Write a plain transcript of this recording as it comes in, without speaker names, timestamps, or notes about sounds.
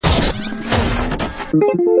My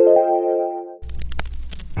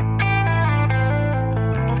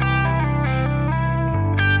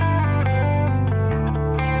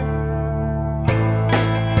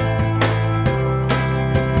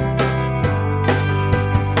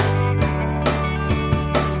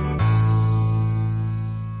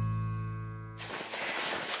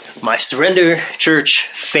Surrender Church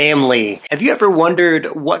family. Have you ever wondered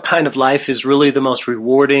what kind of life is really the most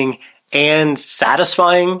rewarding and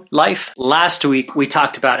satisfying life? Last week, we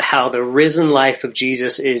talked about how the risen life of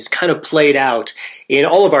Jesus is kind of played out in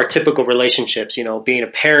all of our typical relationships, being a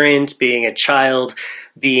parent, being a child,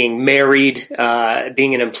 being married,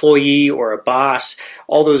 being an employee or a boss,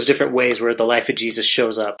 all those different ways where the life of Jesus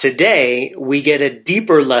shows up. Today, we get a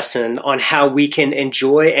deeper lesson on how we can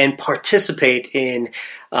enjoy and participate in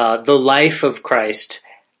the life of Christ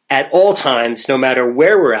at all times, no matter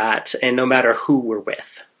where we're at and no matter who we're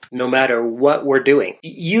with, no matter what we're doing.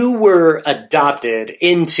 You were adopted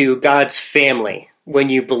into God's family when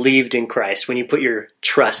you believed in Christ, when you put your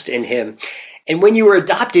trust in Him. And when you were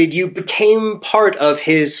adopted, you became part of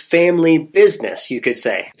His family business, you could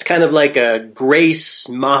say. It's kind of like a grace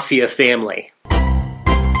mafia family.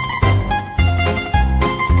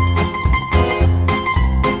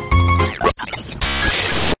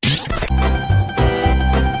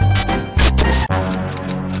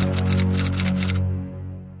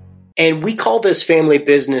 And we call this family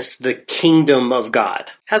business the kingdom of God.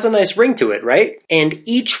 Has a nice ring to it, right? And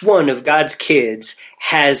each one of God's kids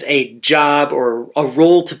has a job or a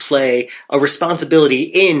role to play, a responsibility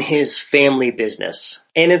in His family business.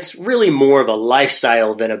 And it's really more of a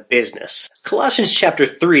lifestyle than a business. Colossians chapter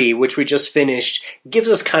 3, which we just finished, gives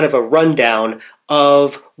us kind of a rundown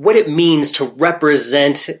of what it means to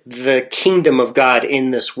represent the kingdom of God in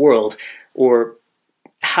this world, or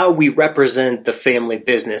how we represent the family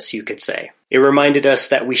business, you could say. It reminded us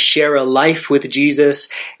that we share a life with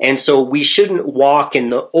Jesus, and so we shouldn't walk in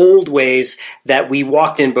the old ways that we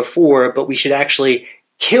walked in before, but we should actually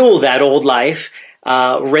kill that old life,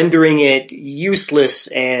 rendering it useless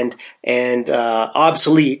and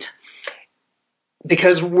obsolete,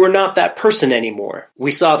 because we're not that person anymore.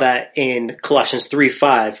 We saw that in Colossians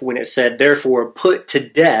 3:5 when it said, "Therefore put to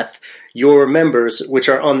death your members which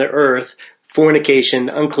are on the earth, fornication,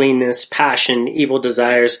 uncleanness, passion, evil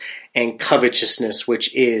desires, and covetousness,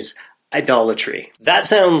 which is idolatry." That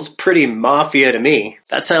sounds pretty mafia to me.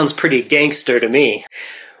 That sounds pretty gangster to me.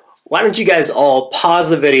 Why don't you guys all pause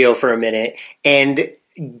the video for a minute and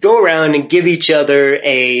go around and give each other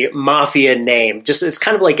a mafia name. It's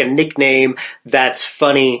kind of like a nickname that's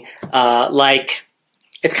funny,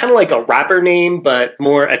 it's kind of like a rapper name, but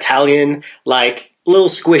more Italian, like Lil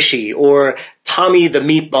Squishy or Tommy the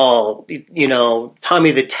Meatball,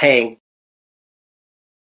 Tommy the Tank.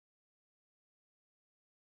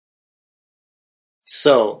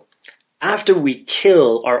 So, after we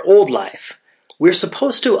kill our old life, we're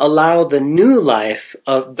supposed to allow the new life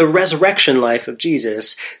of the resurrection life of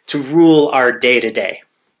Jesus to rule our day-to-day.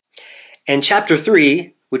 And chapter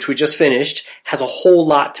 3, which we just finished, has a whole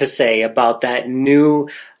lot to say about that new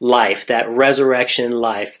life, that resurrection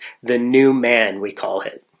life, the new man, we call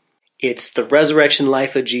it. It's the resurrection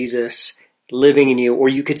life of Jesus living in you, or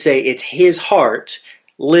you could say it's His heart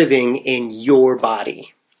living in your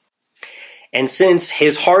body. And since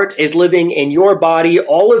His heart is living in your body,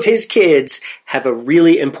 all of His kids have a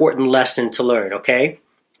really important lesson to learn, okay?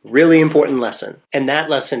 Really important lesson. And that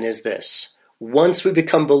lesson is this: once we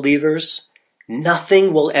become believers,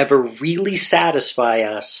 nothing will ever really satisfy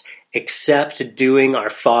us except doing our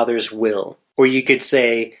Father's will. Or you could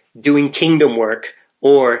say doing kingdom work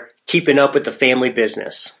or keeping up with the family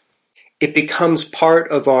business. It becomes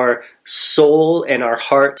part of our soul and our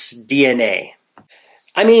heart's DNA.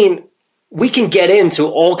 I mean, we can get into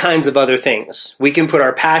all kinds of other things. We can put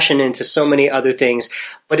our passion into so many other things,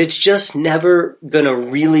 but it's just never going to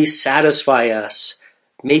really satisfy us,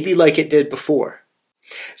 maybe like it did before.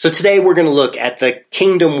 So today we're going to look at the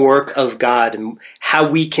kingdom work of God and how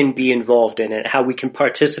we can be involved in it, how we can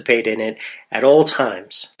participate in it at all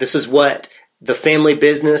times. This is what the family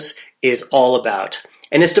business is all about.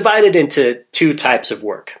 And it's divided into two types of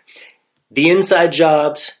work: the inside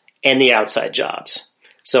jobs and the outside jobs.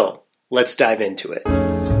 So let's dive into it.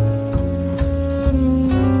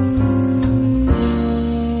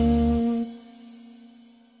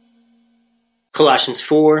 Colossians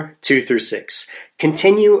 4, 2-6.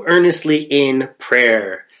 Continue earnestly in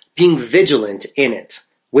prayer, being vigilant in it,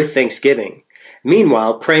 with thanksgiving.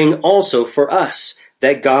 Meanwhile, praying also for us,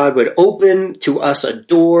 that God would open to us a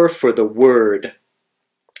door for the word,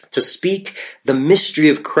 to speak the mystery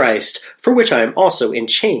of Christ, for which I am also in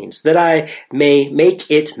chains, that I may make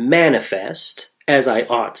it manifest as I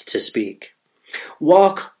ought to speak.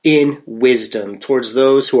 Walk in wisdom towards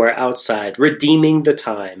those who are outside, redeeming the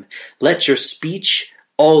time. Let your speech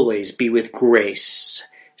always be with grace,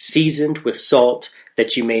 seasoned with salt,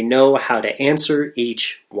 that you may know how to answer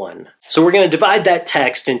each one. So we're going to divide that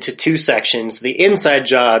text into two sections, the inside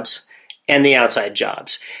jobs and the outside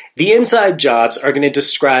jobs. The inside jobs are going to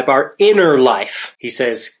describe our inner life. He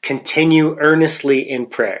says, continue earnestly in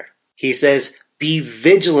prayer. He says, be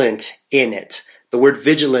vigilant in it. The word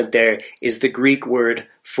vigilant there is the Greek word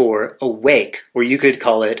for awake, or you could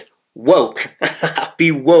call it woke.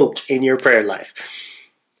 Be woke in your prayer life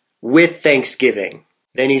with thanksgiving.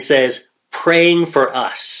 Then he says, praying for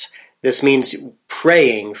us. This means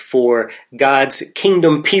praying for God's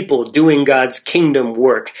kingdom people, doing God's kingdom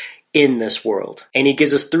work in this world. And he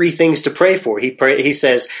gives us three things to pray for. He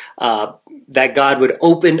says that God would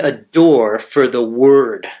open a door for the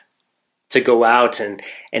word to go out, and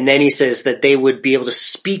then he says that they would be able to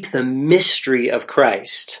speak the mystery of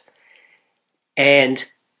Christ and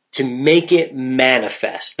to make it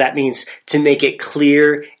manifest. That means to make it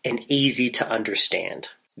clear and easy to understand.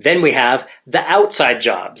 Then we have the outside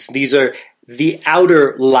jobs. These are the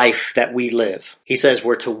outer life that we live. He says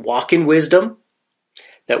we're to walk in wisdom,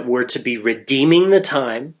 that we're to be redeeming the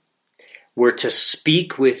time, we're to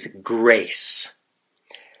speak with grace.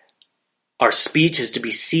 Our speech is to be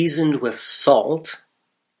seasoned with salt,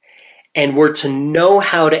 and we're to know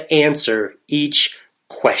how to answer each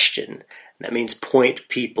question. That means point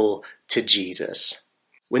people to Jesus.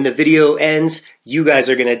 When the video ends, you guys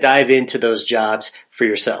are going to dive into those jobs for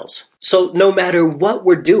yourselves. So no matter what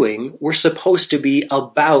we're doing, we're supposed to be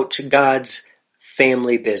about God's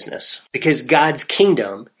family business, because God's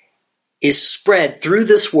kingdom is spread through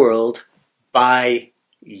this world by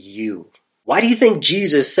you. Why do you think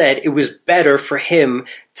Jesus said it was better for him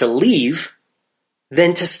to leave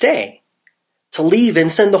than to stay? To leave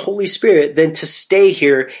and send the Holy Spirit than to stay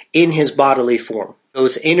here in his bodily form.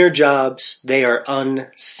 Those inner jobs, they are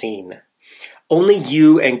unseen. Only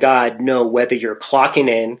you and God know whether you're clocking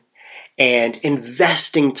in and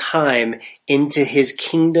investing time into his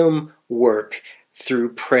kingdom work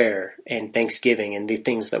through prayer and thanksgiving and the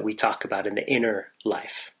things that we talk about in the inner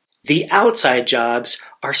life. The outside jobs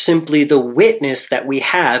are simply the witness that we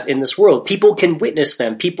have in this world. People can witness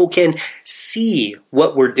them. People can see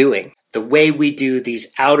what we're doing. The way we do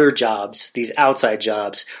these outer jobs, these outside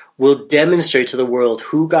jobs, will demonstrate to the world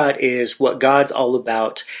who God is, what God's all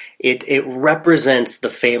about. It represents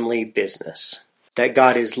the family business. That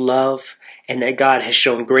God is love, and that God has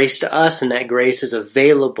shown grace to us, and that grace is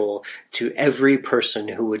available to every person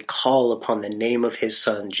who would call upon the name of his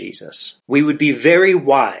Son, Jesus. We would be very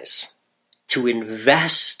wise to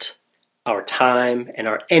invest our time and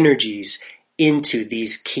our energies into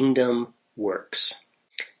these kingdom works.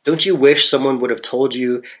 Don't you wish someone would have told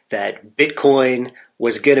you that Bitcoin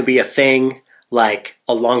was going to be a thing like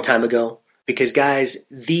a long time ago? Because guys,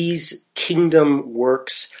 these kingdom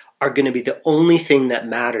works are going to be the only thing that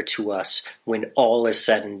matter to us when all is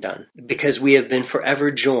said and done. Because we have been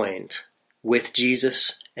forever joined with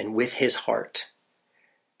Jesus and with his heart.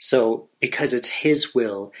 So because it's his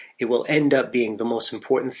will, it will end up being the most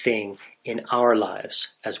important thing in our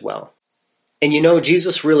lives as well. And you know,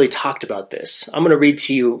 Jesus really talked about this. I'm going to read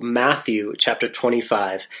to you Matthew chapter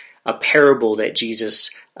 25, a parable that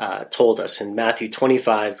Jesus told us in Matthew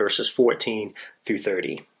 25 verses 14 through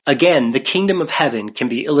 30. Again, the kingdom of heaven can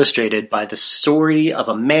be illustrated by the story of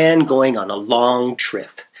a man going on a long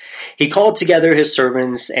trip. He called together his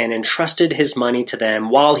servants and entrusted his money to them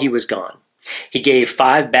while he was gone. He gave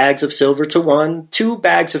 5 bags of silver to one, 2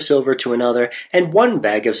 bags of silver to another, and 1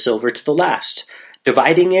 bag of silver to the last,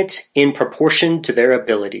 dividing it in proportion to their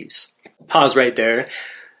abilities. Pause right there.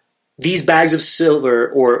 These bags of silver,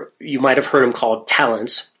 or you might have heard them called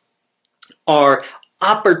talents, are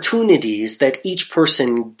opportunities that each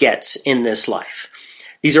person gets in this life.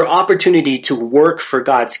 These are opportunity to work for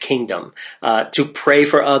God's kingdom, to pray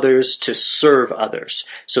for others, to serve others.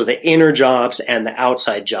 So the inner jobs and the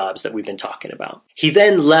outside jobs that we've been talking about. He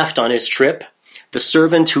then left on his trip. The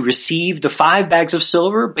servant who received the 5 bags of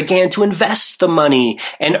silver began to invest the money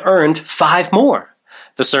and earned 5 more.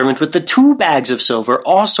 The servant with the 2 bags of silver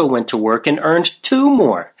also went to work and earned 2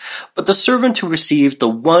 more. But the servant who received the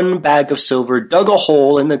 1 bag of silver dug a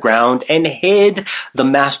hole in the ground and hid the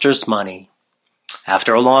master's money.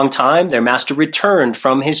 After a long time, their master returned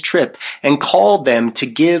from his trip and called them to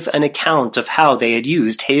give an account of how they had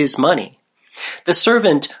used his money. The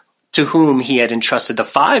servant to whom he had entrusted the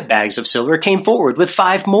 5 bags of silver came forward with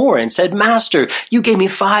 5 more and said, "Master, you gave me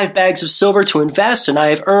 5 bags of silver to invest, and I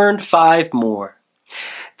have earned 5 more."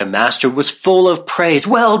 The master was full of praise.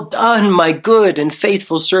 "Well done, my good and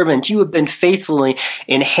faithful servant. You have been faithfully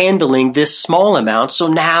in handling this small amount, so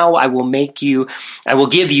now I will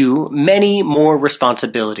give you many more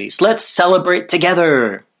responsibilities. Let's celebrate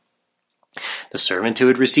together." The servant who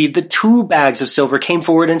had received the 2 bags of silver came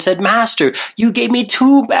forward and said, "Master, you gave me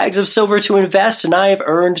 2 bags of silver to invest, and I have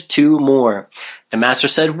earned 2 more." The master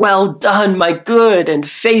said, "Well done, my good and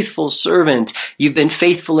faithful servant. You've been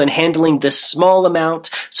faithful in handling this small amount,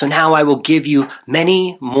 so now I will give you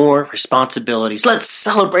many more responsibilities. Let's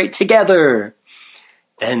celebrate together."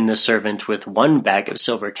 Then the servant with 1 bag of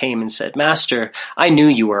silver came and said, "Master, I knew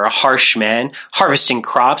you were a harsh man, harvesting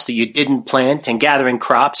crops that you didn't plant and gathering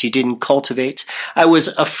crops you didn't cultivate. I was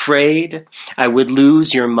afraid I would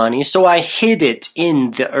lose your money, so I hid it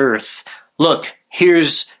in the earth. Look,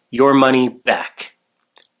 here's your money back."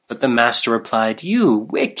 But the master replied, "You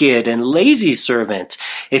wicked and lazy servant.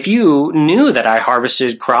 If you knew that I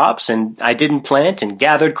harvested crops and I didn't plant and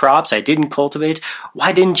gathered crops I didn't cultivate,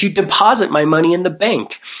 why didn't you deposit my money in the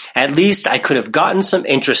bank? At least I could have gotten some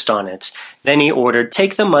interest on it." Then he ordered,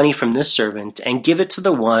 "Take the money from this servant and give it to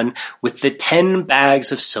the one with the 10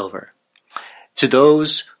 bags of silver. To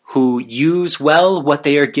those who use well what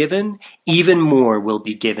they are given, even more will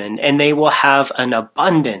be given, and they will have an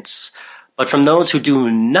abundance. But from those who do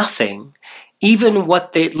nothing, even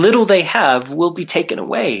what little they have will be taken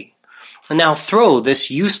away. And now throw this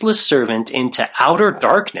useless servant into outer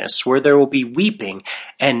darkness, where there will be weeping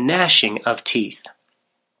and gnashing of teeth."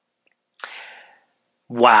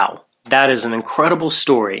 Wow, that is an incredible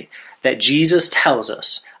story that Jesus tells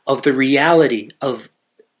us of the reality of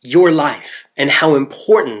your life and how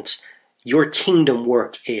important your kingdom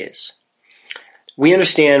work is. We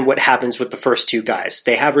understand what happens with the first 2 guys.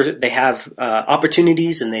 They have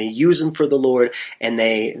opportunities and they use them for the Lord, and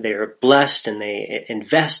they're blessed and they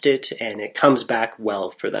invest it, and it comes back well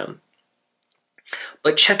for them.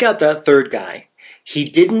 But check out that 3rd guy. He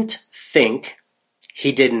didn't think,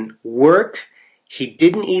 he didn't work, he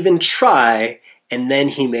didn't even try, and then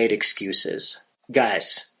he made excuses.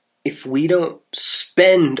 Guys, if we don't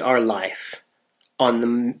spend our life on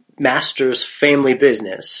the master's family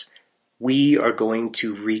business, we are going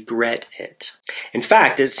to regret it. In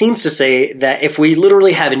fact, it seems to say that if we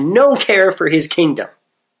literally have no care for his kingdom,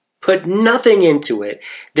 put nothing into it,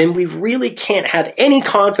 then we really can't have any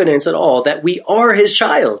confidence at all that we are his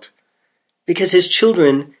child, because his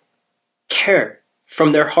children care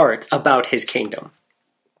from their heart about his kingdom.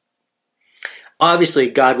 Obviously,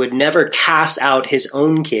 God would never cast out his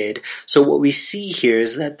own kid, so what we see here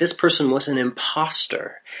is that this person was an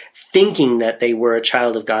imposter, thinking that they were a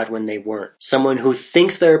child of God when they weren't. Someone who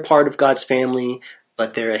thinks they're a part of God's family,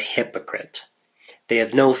 but they're a hypocrite. They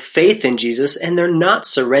have no faith in Jesus, and they're not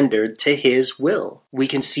surrendered to his will. We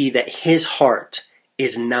can see that his heart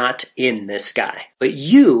is not in this guy. But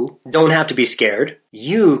you don't have to be scared.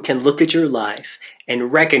 You can look at your life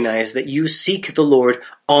and recognize that you seek the Lord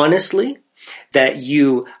honestly, that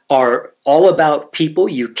you are all about people,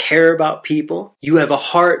 you care about people, you have a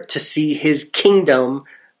heart to see his kingdom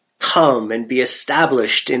come and be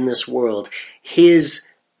established in this world, his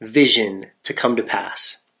vision to come to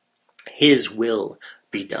pass, his will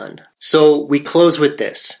be done. So we close with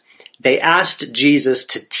this. They asked Jesus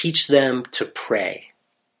to teach them to pray,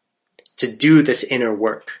 to do this inner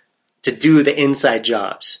work, to do the inside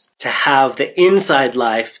jobs, to have the inside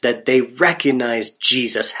life that they recognized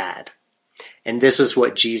Jesus had. And this is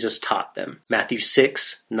what Jesus taught them. Matthew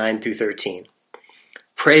 6, 9-13.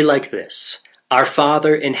 Pray like this. Our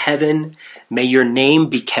Father in heaven, may your name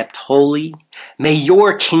be kept holy. May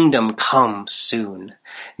your kingdom come soon.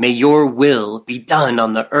 May your will be done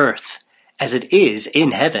on the earth as it is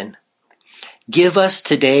in heaven. Give us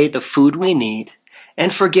today the food we need,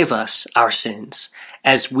 and forgive us our sins,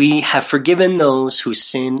 as we have forgiven those who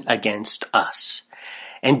sin against us.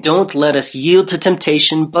 And don't let us yield to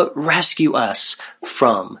temptation, but rescue us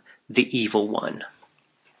from the evil one.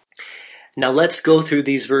 Now let's go through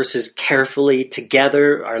these verses carefully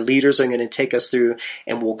together. Our leaders are going to take us through,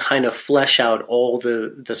 and we'll kind of flesh out all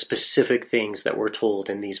the specific things that we're told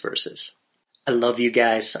in these verses. I love you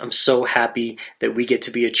guys. I'm so happy that we get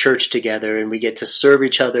to be a church together, and we get to serve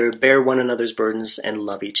each other, bear one another's burdens, and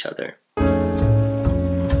love each other.